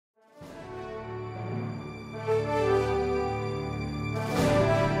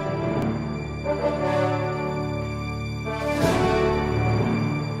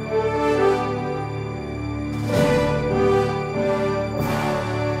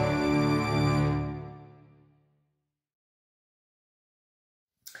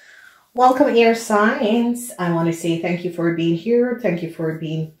Welcome, air signs. I want to say thank you for being here. Thank you for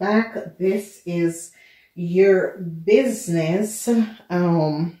being back. This is your business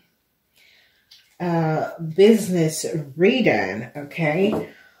business reading. Okay.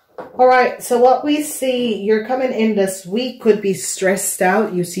 All right. So what we see, you're coming in this week, could be stressed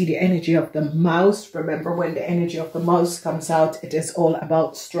out. You see the energy of the mouse. Remember, when the energy of the mouse comes out, it is all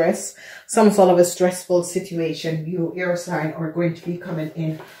about stress. Some sort of a stressful situation you, air sign, are going to be coming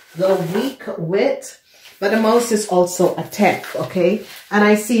in the week with. But the mouse is also a tech, okay? And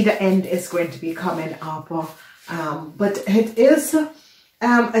I see the end is going to be coming up. But it is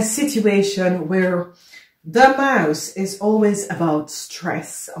a situation where the mouse is always about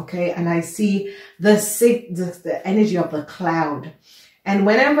stress, okay? And I see the energy of the cloud. And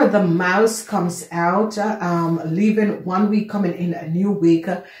whenever the mouse comes out, leaving one week, coming in a new week,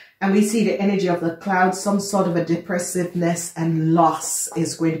 and we see the energy of the cloud, some sort of a depressiveness and loss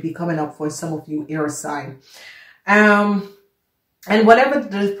is going to be coming up for some of you, air sign. And whatever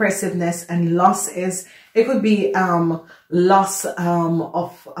the depressiveness and loss is, it could be loss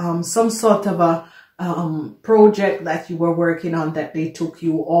of some sort of a project that you were working on that they took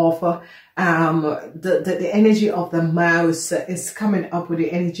you off. The energy of the mouse is coming up with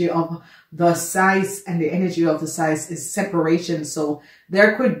the energy of the size, and the energy of the size is separation. So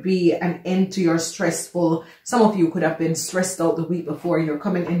there could be an end to your stressful. Some of you could have been stressed out the week before. You're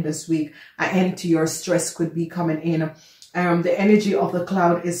coming in this week. An end to your stress could be coming in. The energy of the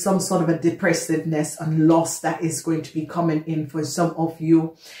cloud is some sort of a depressiveness and loss that is going to be coming in for some of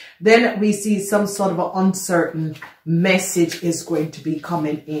you. Then we see some sort of an uncertain message is going to be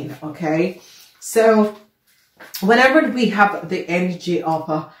coming in, okay? So whenever we have the energy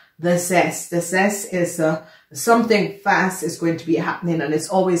of the zest is something fast is going to be happening, and it's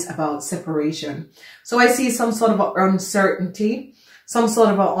always about separation. So I see some sort of uncertainty. Some sort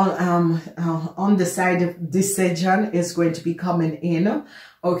of a undecided decision is going to be coming in,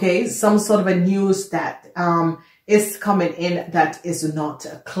 okay? Some sort of a news that is coming in that is not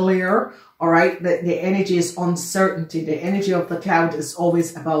clear, all right? The energy is uncertainty. The energy of the cloud is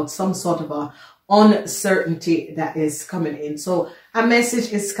always about some sort of a uncertainty that is coming in. So a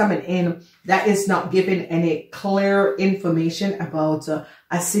message is coming in that is not giving any clear information about a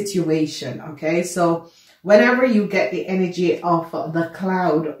situation, okay? So whenever you get the energy of the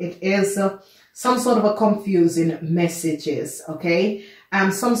cloud, it is some sort of a confusing messages, okay?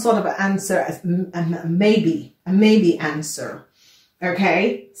 Some sort of answer, a maybe answer,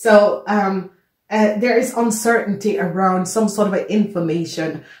 okay? So there is uncertainty around some sort of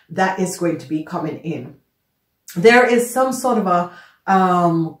information that is going to be coming in. There is some sort of a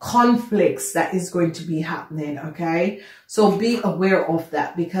conflicts that is going to be happening, okay? So be aware of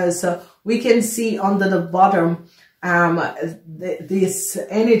that, because we can see under the bottom this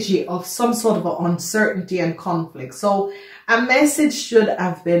energy of some sort of uncertainty and conflict. So a message should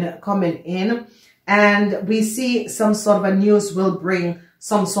have been coming in, and we see some sort of a news will bring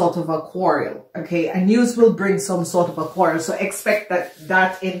some sort of a quarrel, okay? A news will bring some sort of a quarrel. So expect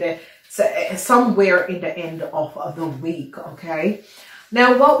that in the somewhere in the end of the week, okay?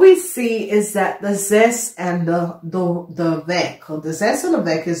 Now what we see is that the zest and the vehicle, the zest and the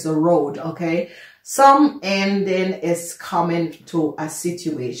vehicle is the road, okay? Some ending is coming to a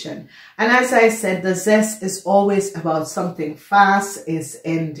situation. And as I said, the zest is always about something fast is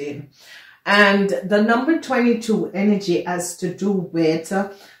ending. And the number 22 energy has to do with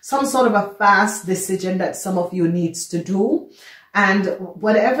some sort of a fast decision that some of you needs to do. And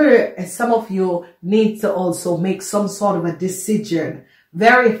whatever, some of you need to also make some sort of a decision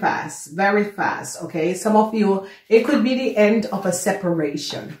very fast, okay? Some of you, it could be the end of a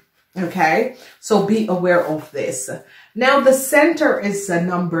separation, okay? So be aware of this. Now the center is the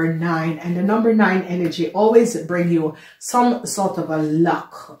number 9, and the number 9 energy always bring you some sort of a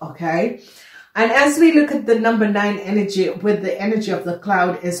luck, okay? And as we look at the number 9 energy with the energy of the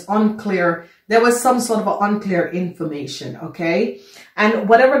cloud is unclear. There was some sort of unclear information, okay? And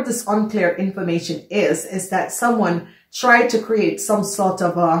whatever this unclear information is that someone tried to create some sort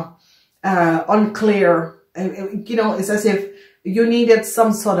of a unclear, you know, it's as if you needed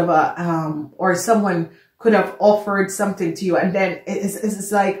some sort of a, or someone could have offered something to you, and then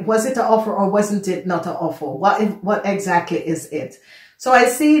it's like, was it an offer or wasn't it not an offer? What exactly is it? So I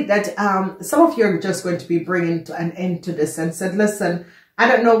see that some of you are just going to be bringing an end to this and said, listen, I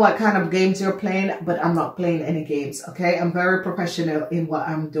don't know what kind of games you're playing, but I'm not playing any games, okay? I'm very professional in what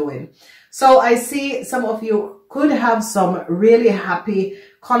I'm doing. So I see some of you could have some really happy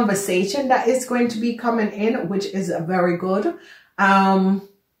conversation that is going to be coming in, which is very good.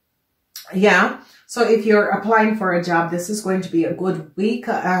 Yeah. So if you're applying for a job, this is going to be a good week.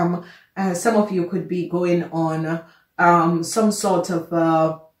 some of you could be going on some sort of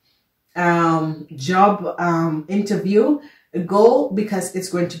job interview. Go, because it's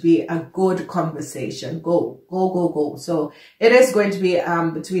going to be a good conversation. Go, go, go, go. So it is going to be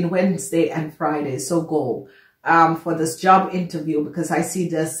between Wednesday and Friday. So go for this job interview, because I see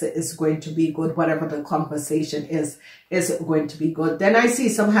this is going to be good. Whatever the conversation is going to be good. Then I see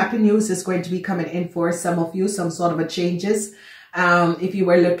some happy news is going to be coming in for some of you, some sort of a changes. If you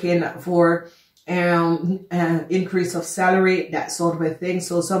were looking for increase of salary, that sort of a thing.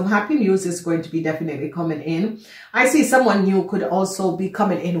 So some happy news is going to be definitely coming in. I see someone new could also be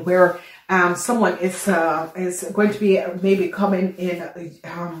coming in, where someone is going to be maybe coming in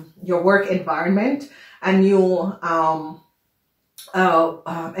your work environment. A new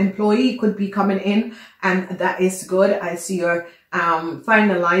employee could be coming in, and that is good. I see you're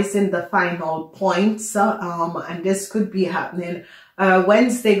finalizing the final points, and this could be happening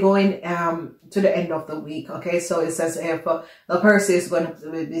Wednesday going to the end of the week. Okay, so it's as if the person is going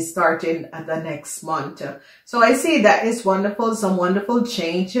to be starting the next month. So I see that is wonderful. Some wonderful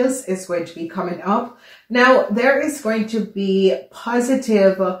changes is going to be coming up. Now there is going to be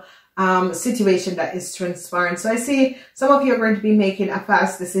positive situation that is transpiring. So I see some of you are going to be making a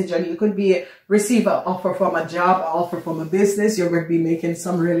fast decision. You could be receive an offer from a job, offer from a business. You're going to be making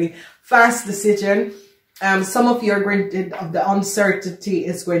some really fast decision. Some of you are going to, the uncertainty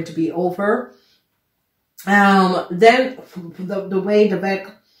is going to be over. Then the way the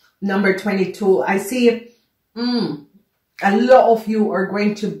back number 22, I see a lot of you are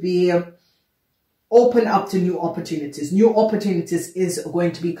going to be open up to new opportunities. New opportunities is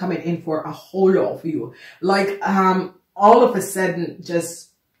going to be coming in for a whole lot of you. Like all of a sudden,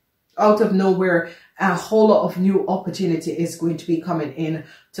 just out of nowhere, a whole lot of new opportunity is going to be coming in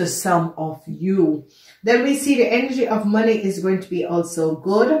to some of you. Then we see the energy of money is going to be also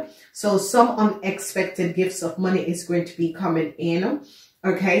good. So some unexpected gifts of money is going to be coming in.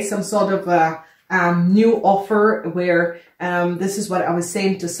 Okay, some sort of a new offer where this is what I was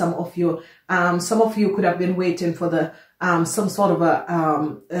saying to some of you. Some of you could have been waiting for the some sort of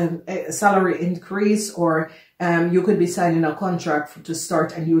a salary increase, or you could be signing a contract to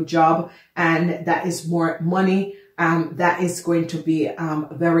start a new job, and that is more money. That is going to be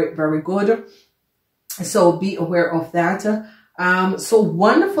very, very good. So be aware of that. So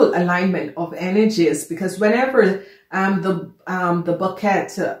wonderful alignment of energies, because whenever the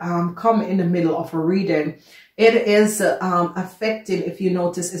bucket come in the middle of a reading, it is affecting, if you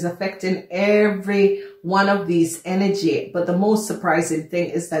notice, is affecting every one of these energy. But the most surprising thing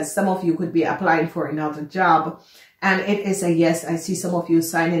is that some of you could be applying for another job, and it is a yes. I see some of you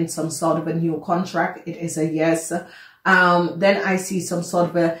signing some sort of a new contract. It is a yes. Then I see some sort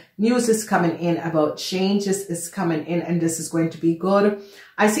of a news is coming in about changes is coming in, and this is going to be good.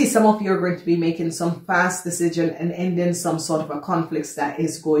 I see some of you are going to be making some fast decision and ending some sort of a conflicts that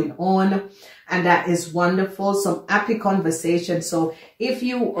is going on, and that is wonderful. Some happy conversation. So if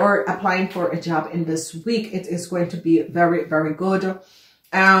you are applying for a job in this week, it is going to be very, very good.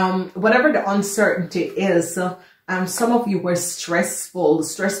 Whatever the uncertainty is, some of you were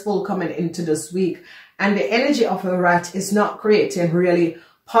stressful coming into this week. And the energy of a rat is not creating really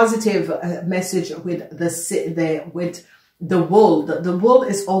positive message with the wool. The wool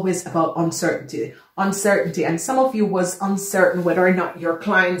is always about uncertainty. And some of you was uncertain whether or not your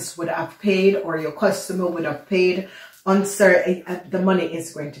clients would have paid or your customer would have paid. Uncertain, the money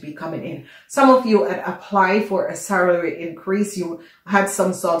is going to be coming in. Some of you had applied for a salary increase. You had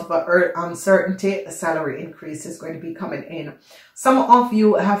some sort of a uncertainty. A salary increase is going to be coming in. Some of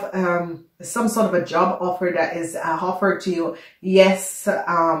you have some sort of a job offer that is offered to you. Yes,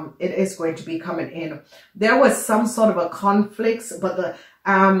 it is going to be coming in. There was some sort of a conflict, but the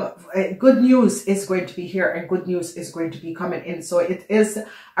good news is going to be here, and good news is going to be coming in. So it is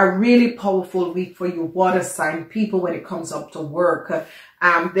a really powerful week for you water sign people when it comes up to work.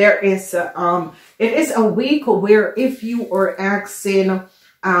 It is a week where if you are asking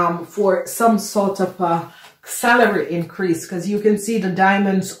for some sort of a salary increase, because you can see the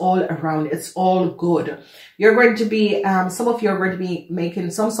diamonds all around, it's all good. You're going to be some of you are going to be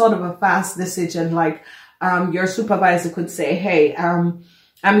making some sort of a fast decision, like your supervisor could say, hey,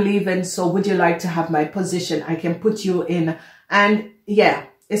 I'm leaving, so would you like to have my position? I can put you in. And yeah,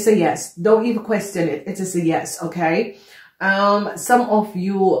 it's a yes. Don't even question it. It is a yes, okay? Some of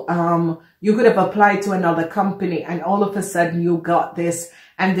you, you could have applied to another company, and all of a sudden you got this,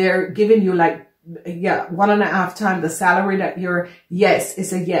 and they're giving you like, yeah, 1.5 times the salary that you're, yes,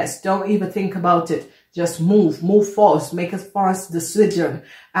 it's a yes. Don't even think about it. Just move fast, make a fast decision.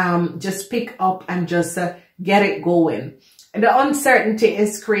 Just pick up and just get it going. the uncertainty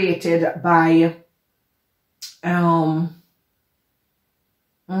is created by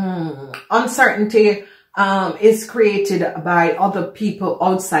uncertainty is created by other people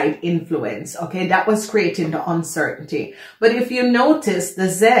outside influence. Okay, that was creating the uncertainty. But if you notice, the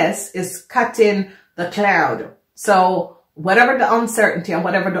zest is cutting the cloud. So whatever the uncertainty and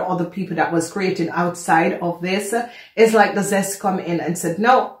whatever the other people that was creating outside of this is like the zest come in and said,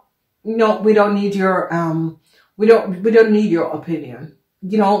 no, we don't need your we don't need your opinion.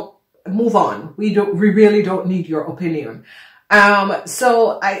 You know, move on. We really don't need your opinion.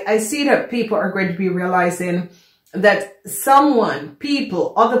 So I see that people are going to be realizing that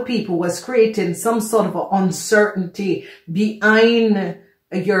other people was creating some sort of uncertainty behind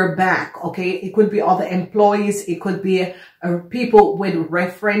your back. Okay, it could be other employees, it could be people with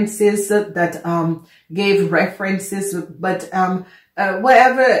references that gave references, but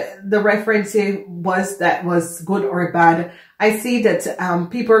whatever the reference was, that was good or bad, I see that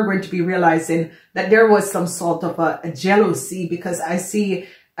people are going to be realizing that there was some sort of a jealousy, because I see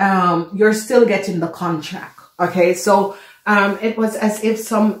you're still getting the contract. Okay, so it was as if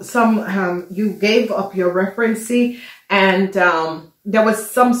you gave up your reference, and there was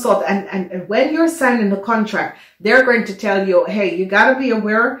some sort, and when you're signing the contract, they're going to tell you, hey, you got to be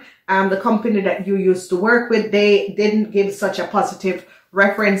aware, the company that you used to work with, they didn't give such a positive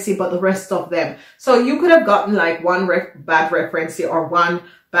reference, but the rest of them. So you could have gotten like one bad reference or one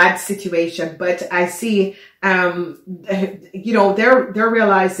bad situation, but I see, you know, they're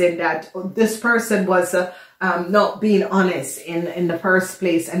realizing that this person was not being honest in the first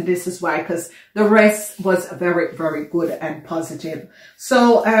place, and this is why, because the rest was very, very good and positive.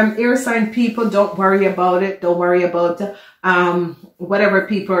 So air sign people, don't worry about it. Don't worry about whatever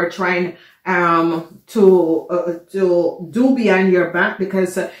people are trying to do behind your back,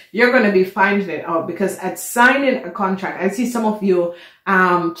 because you're going to be finding it out. Because at signing a contract, I see some of you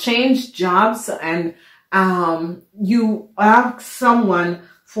change jobs, and you ask someone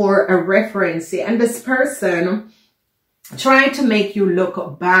for a reference, and this person trying to make you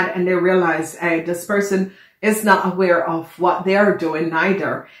look bad, and they realize, hey, this person is not aware of what they're doing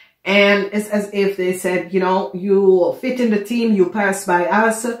neither. And it's as if they said, you know, you fit in the team, you pass by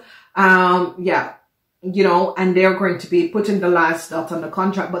us, yeah, you know, and they're going to be putting the last dot on the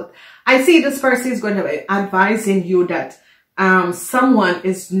contract. But I see this person is going to be advising you that someone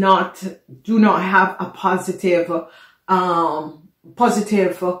do not have a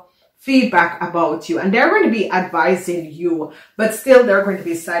positive feedback about you, and they're going to be advising you, but still they're going to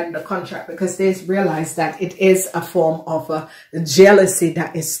be signing the contract, because they realize that it is a form of jealousy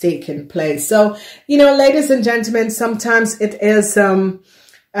that is taking place. So, you know, ladies and gentlemen, sometimes it is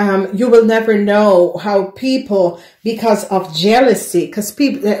you will never know how people, because of jealousy, because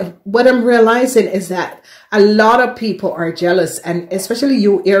people, what I'm realizing is that a lot of people are jealous, and especially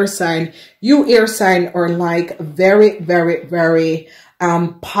you air sign are like very, very, very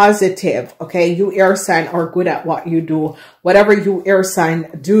positive. Okay, you air sign are good at what you do. Whatever you air sign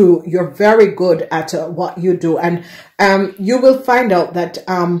do, you're very good at what you do, and you will find out that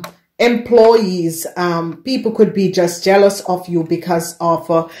employees, people could be just jealous of you because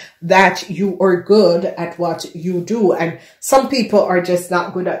of that you are good at what you do. And some people are just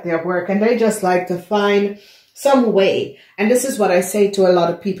not good at their work, and they just like to find some way. And this is what I say to a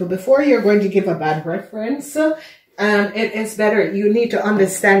lot of people: before you're going to give a bad reference, it is better, you need to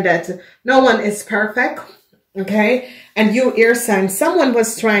understand that no one is perfect. Okay, and you air sign, someone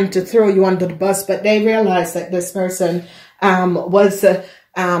was trying to throw you under the bus, but they realized that this person was a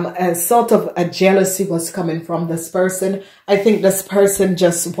sort of a jealousy was coming from this person. I think this person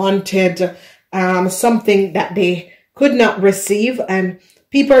just wanted something that they could not receive, and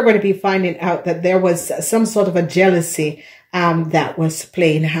people are going to be finding out that there was some sort of a jealousy that was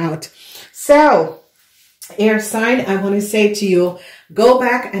playing out. So air sign, I want to say to you, go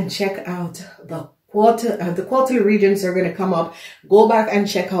back and check out the quarterly readings are going to come up. Go back and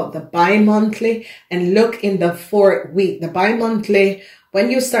check out the bi-monthly, and look in the 4th week. The bi-monthly, when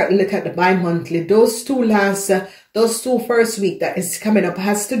you start to look at the bi-monthly, those two first week that is coming up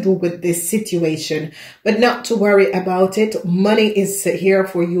has to do with this situation, but not to worry about it. Money is here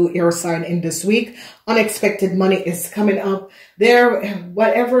for you, air sign, in this week. Unexpected money is coming up.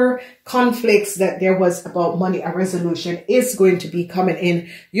 Whatever conflicts that there was about money, a resolution is going to be coming in.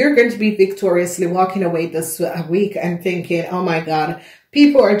 You're going to be victoriously walking away this week and thinking, oh my God,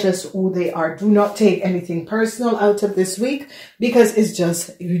 people are just who they are. Do not take anything personal out of this week, because it's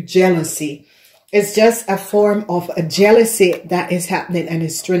just jealousy. It's just a form of a jealousy that is happening, and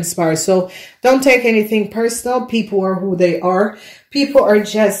it's transpired. So don't take anything personal. People are who they are. People are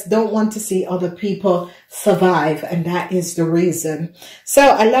just don't want to see other people survive, and that is the reason. So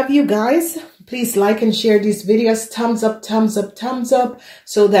I love you guys. Please like and share these videos. Thumbs up, thumbs up, thumbs up,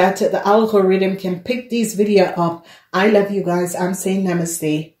 so that the algorithm can pick these videos up. I love you guys. I'm saying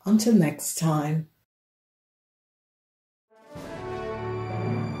namaste. Until next time.